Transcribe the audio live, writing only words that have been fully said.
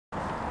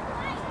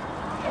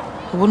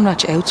I wouldn't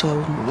rat you out, so I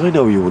wouldn't. I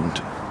know you wouldn't.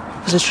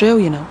 Because it's true,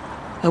 you know.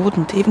 I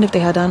wouldn't. Even if they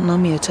had anything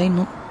on me, I'd say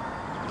nothing.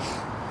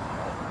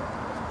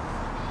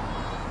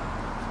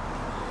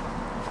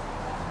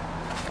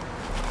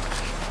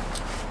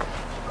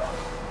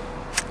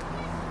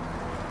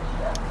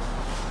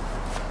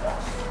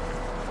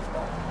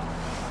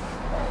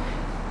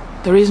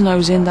 The reason I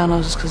was in, Dan,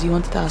 was because he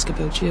wanted to ask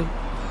about you.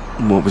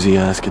 And what was he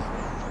asking?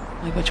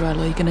 Like what you are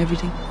like and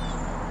everything.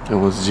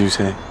 And what did you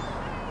say?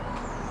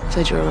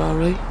 Said you were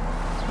alright.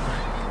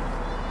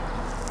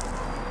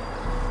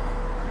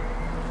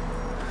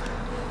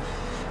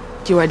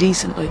 You are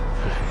decent, like.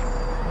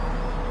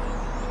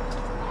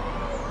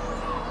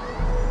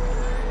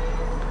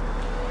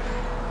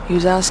 He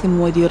was asking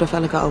why the other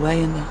fella got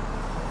away and that.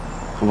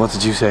 And what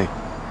did you say?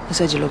 I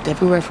said you looked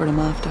everywhere for him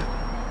after.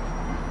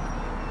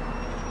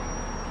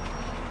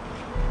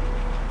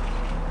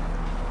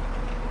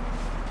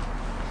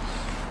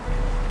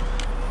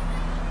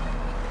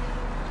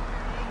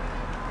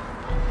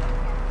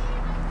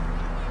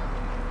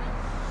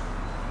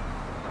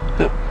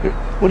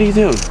 What are you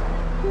doing?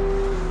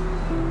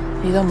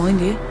 You don't mind,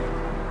 do you?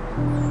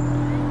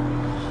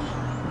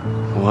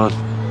 What?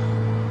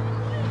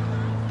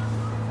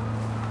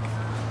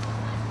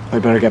 I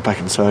better get back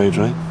inside,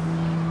 right?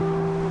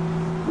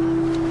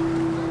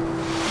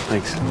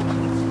 Thanks.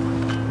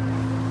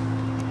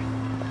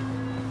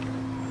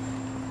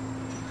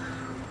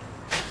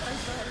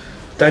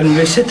 Darren,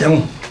 you sit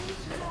down.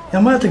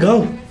 I'm about to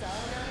go.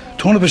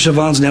 Turn up at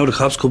Siobhan's now, the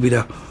cops could be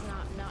there.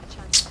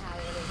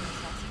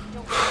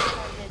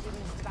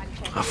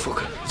 Oh,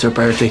 fuck it. It's her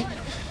birthday.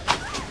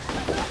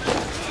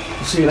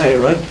 I'll see you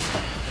later, right?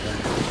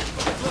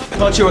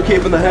 Thought you were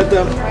keeping the head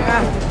down.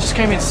 Just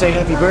came in to say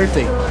happy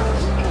birthday.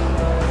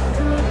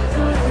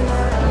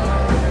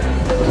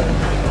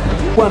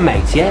 Well,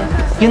 mate, yeah?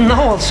 You know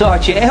I'll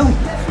sort you out.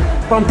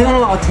 But I'm doing a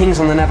lot of things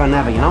on the never,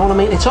 you know what I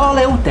mean? It's all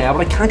out there,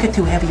 but I can't get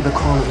too heavy with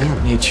calling it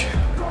in. Mitch,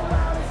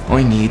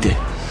 I need it.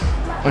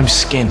 I'm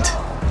skint.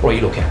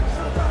 Right, look here.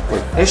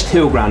 Right, there's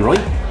 £2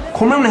 right?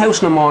 Come round the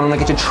house in the morning and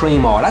I get you 3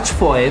 more. That's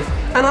 5.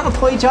 And that'll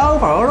tide you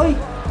over, alright?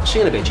 See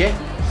you in a bit, yeah?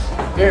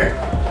 Here.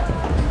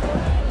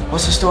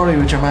 What's the story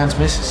with your man's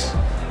missus?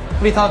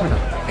 What are you talking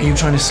about? Are you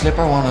trying to slip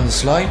her one on the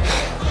slide?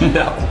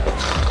 No.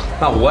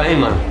 No way,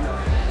 man.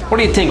 What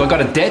do you think? I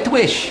got a death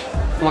wish?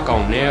 I'm not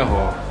going near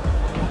her.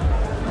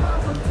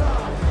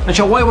 And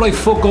sure, why would I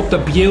fuck up the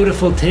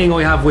beautiful thing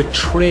I have with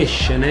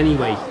Trish and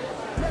anyway?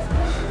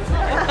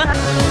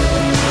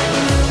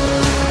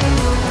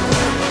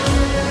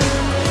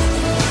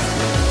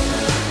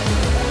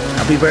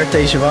 Happy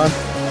birthday, Siobhan.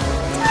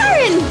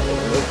 Darren!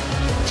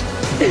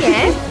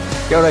 Yeah?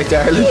 You alright,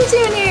 darling? What are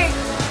you doing here?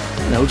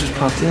 No, just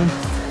popped in.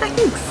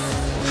 Thanks.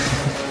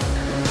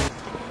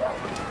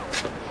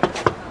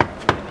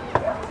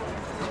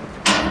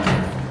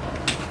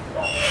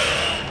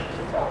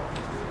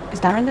 Is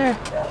Darren there?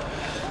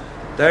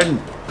 Darren.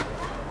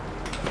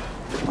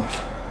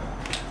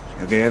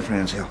 Your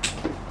girlfriend's here.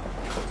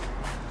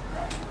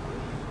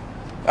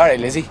 Alright,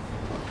 Lizzie.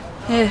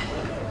 Yeah.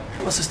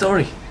 What's the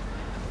story?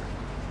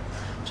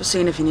 Just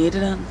seeing if you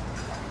needed it.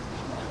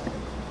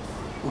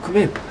 Well, come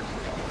in.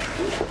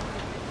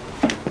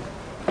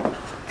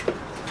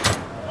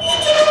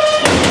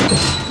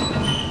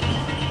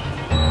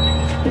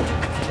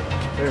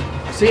 Here.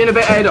 See you in a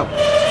bit, Ado.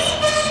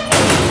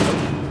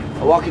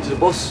 I'll walk you to the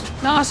bus.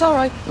 No, it's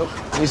alright. Look,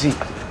 Lizzie,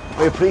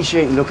 I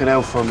appreciate you looking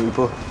out for me,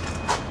 but...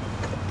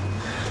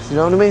 You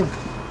know what I mean?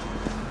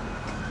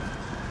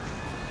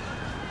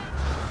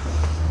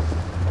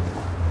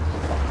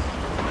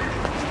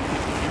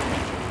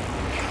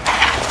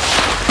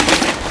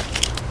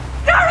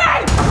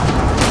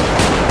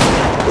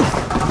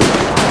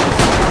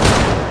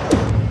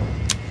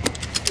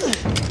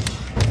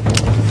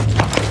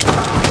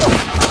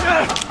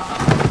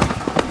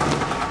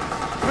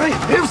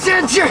 Who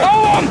sent you?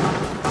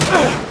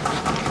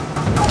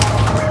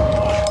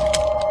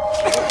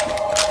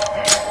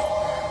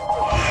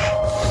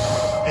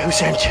 Who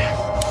sent you?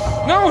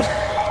 No!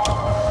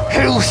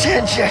 Who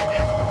sent you?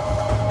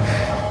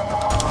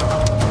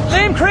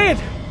 Liam Creed!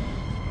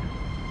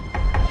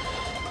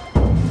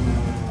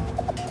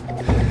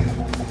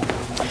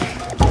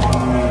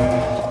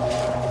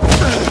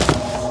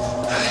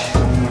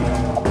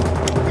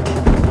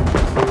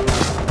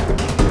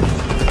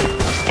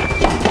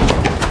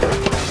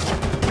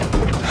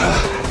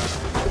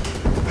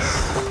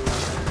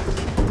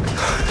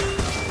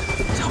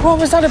 What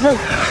was that about?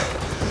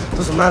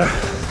 Doesn't matter.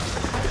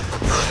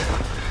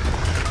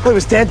 I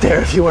was dead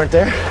there if you weren't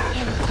there.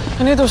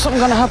 I knew there was something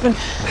going to happen.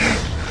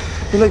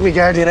 You're like my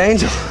guardian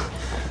angel.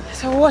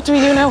 So what do we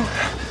do now?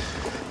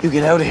 You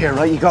get out of here,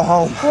 right? You go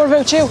home. What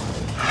about you?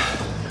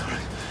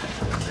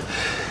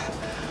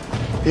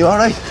 You all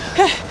right?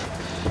 Yeah.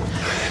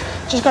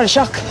 Just got a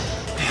shock.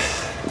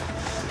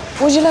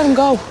 Why'd you let him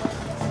go?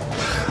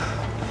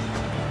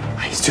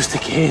 He's just a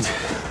kid.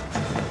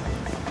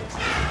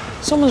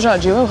 Someone's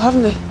ratted you out,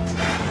 haven't they?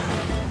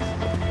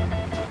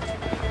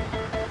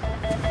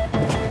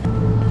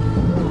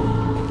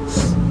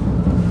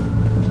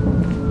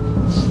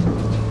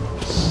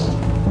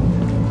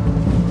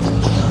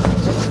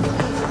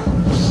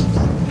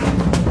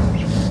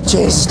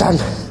 Jesus, Dan.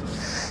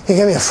 You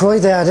gave me a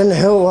fright there. I didn't know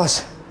who it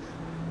was.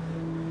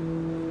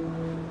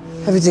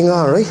 Everything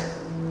all right?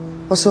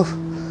 What's up?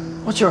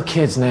 What's your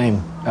kid's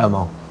name,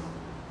 Elmo?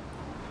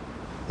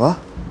 What?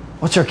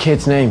 What's your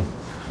kid's name?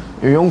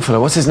 Your young fella,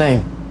 what's his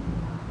name?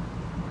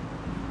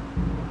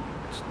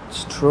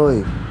 It's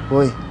Troy.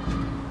 Why?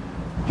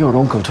 Your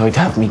uncle tried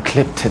to have me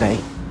clipped today.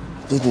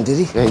 Did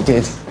he? Yeah, he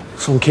did.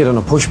 Some kid on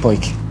a push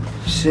bike.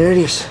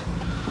 Serious?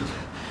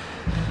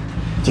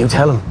 Do you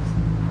tell him?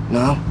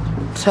 No.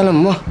 Tell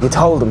him what? You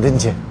told him,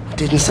 didn't you?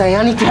 Didn't say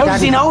anything. How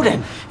does he know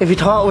then? If he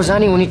thought it was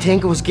anyone, he'd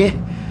think it was Git.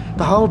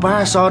 The whole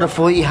bar saw the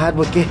fight he had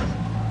with Git.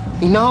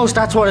 He knows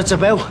that's what it's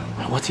about.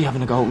 What's he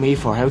having a go at me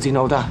for? How does he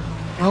know that?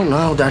 I don't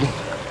know, Daddy.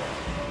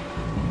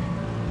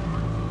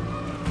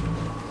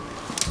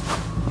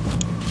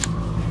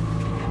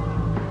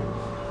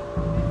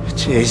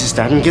 Jesus,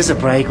 Daddy, give us a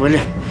break, will you?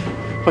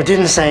 I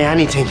didn't say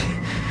anything.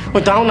 I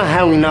don't know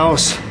how he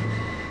knows.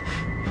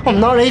 I'm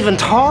not even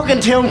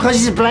talking to him because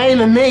he's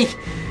blaming me.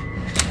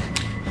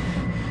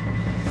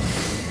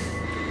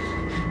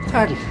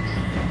 Daddy.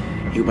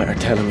 You better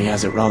tell him he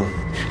has it wrong.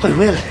 I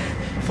will.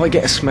 If I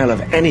get a smell of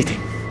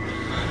anything,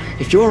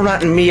 if you're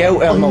ratting me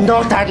out, Elmo... I'm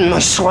not, Daddy, I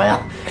swear.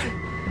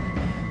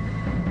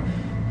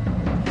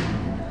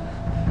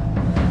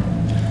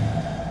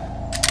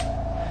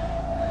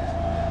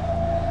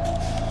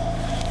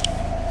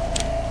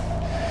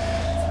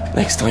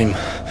 Next time,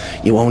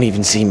 you won't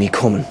even see me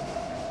coming.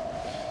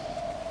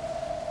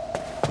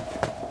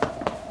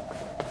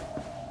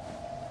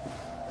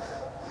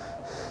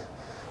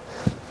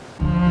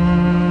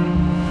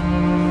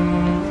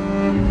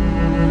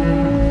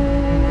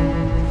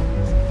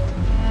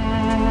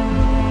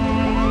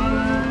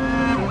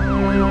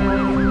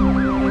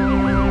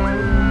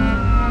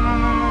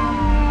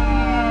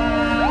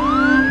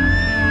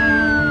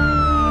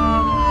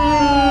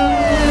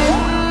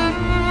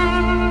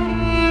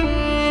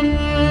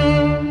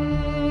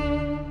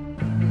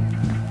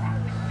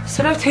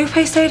 Still have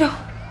toothpaste, Ada?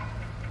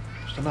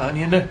 Is there not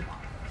any in there?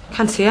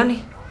 Can't see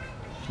any.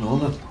 No,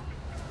 man.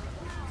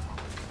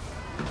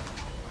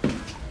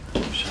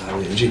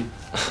 Sorry, is she?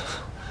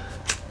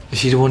 Is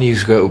she the one you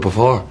used to go out with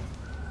before?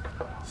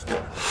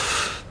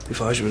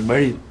 Before she was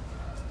married.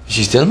 Is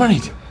she still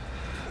married?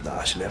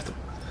 Nah, she left him.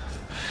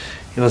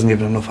 He wasn't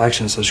giving her enough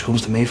action, so she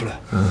comes to me for it.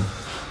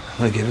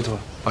 I give it to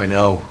her. I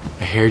know.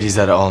 I heard he's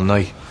at it all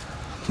night.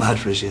 Mad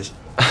for her, she is.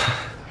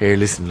 Here,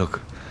 listen,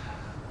 look.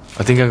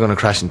 I think I'm going to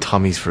crash in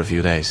Tommy's for a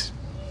few days.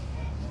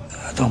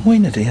 I don't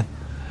mind it, Ian.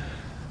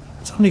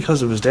 It's only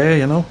because it was there,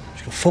 you know.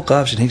 She can fuck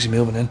off, she thinks she's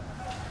moving in.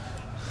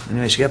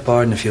 Anyway, she get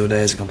bored in a few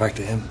days and come back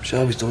to him. She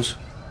always does.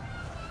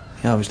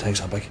 He always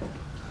takes her back.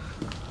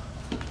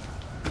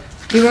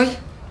 You right?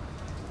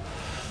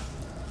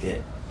 Yeah.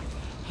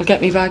 I'll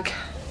get me bag.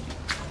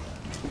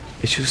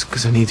 It's just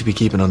because I need to be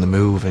keeping on the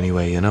move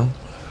anyway, you know?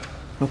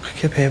 Look,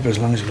 keep here for as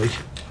long as you like.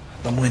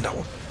 Don't mind that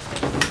one.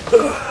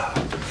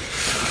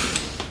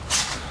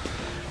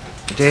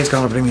 Dave's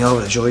gonna bring me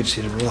over to Joy to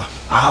see the brother.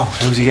 Wow,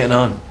 how's he getting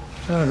on?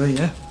 Alright,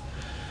 yeah.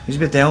 He's a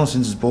bit down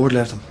since his board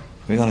left him.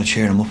 We're gonna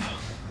cheer him up.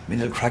 My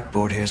little crack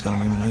board here is gonna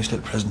bring him a nice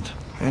little present.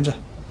 Ain't it?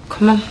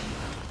 Come on.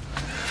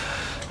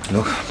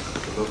 Look.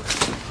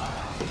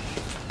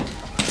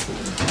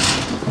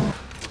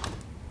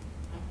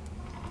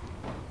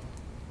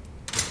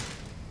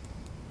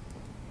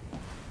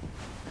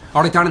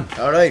 All right, Darren.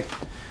 Alright.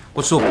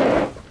 What's up?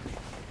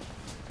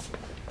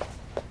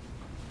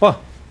 What?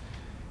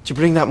 Did you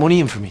bring that money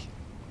in for me?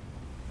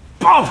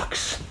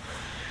 Bollocks!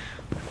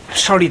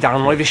 Sorry,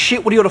 Darren, right? The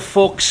shit with the other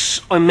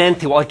fucks, I meant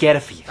to, I'll get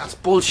it for you. That's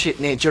bullshit,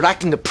 Nidge. You're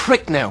acting the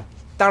prick now.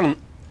 Darren,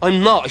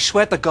 I'm not, I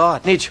swear to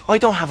God. Nidge, I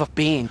don't have a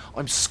bean.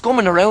 I'm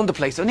scumming around the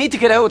place. I need to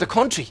get out of the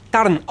country.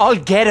 Darren, I'll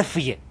get it for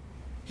you.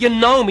 You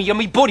know me, you're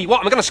me buddy. What,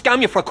 am I going to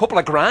scam you for a couple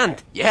of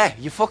grand? Yeah,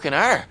 you fucking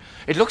are.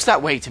 It looks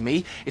that way to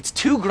me. It's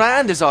 2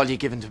 grand is all you're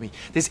giving to me.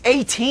 There's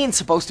 18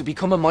 supposed to be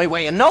coming my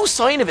way and no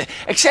sign of it,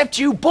 except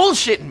you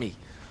bullshitting me.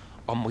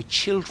 On my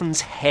children's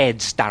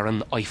heads,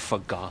 Darren, I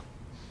forgot.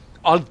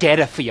 I'll get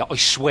it for you, I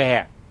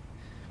swear.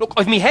 Look,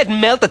 I've me head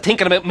melted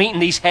thinking about meeting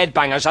these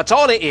headbangers, that's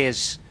all it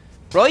is.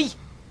 Right?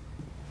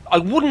 I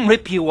wouldn't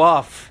rip you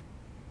off.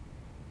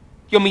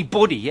 You're me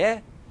buddy, yeah?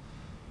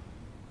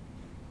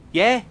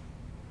 Yeah?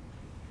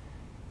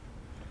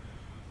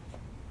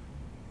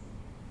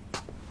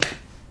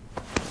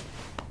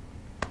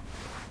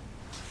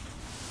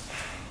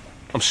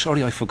 I'm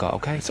sorry I forgot,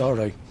 okay? It's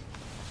alright.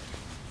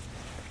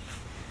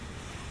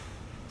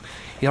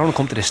 You don't want to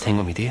come to this thing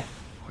with me, do you?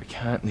 I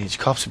can't, Nidge.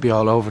 Cops will be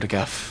all over the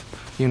gaff.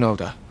 You know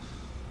that.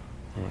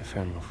 Alright,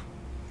 fair enough.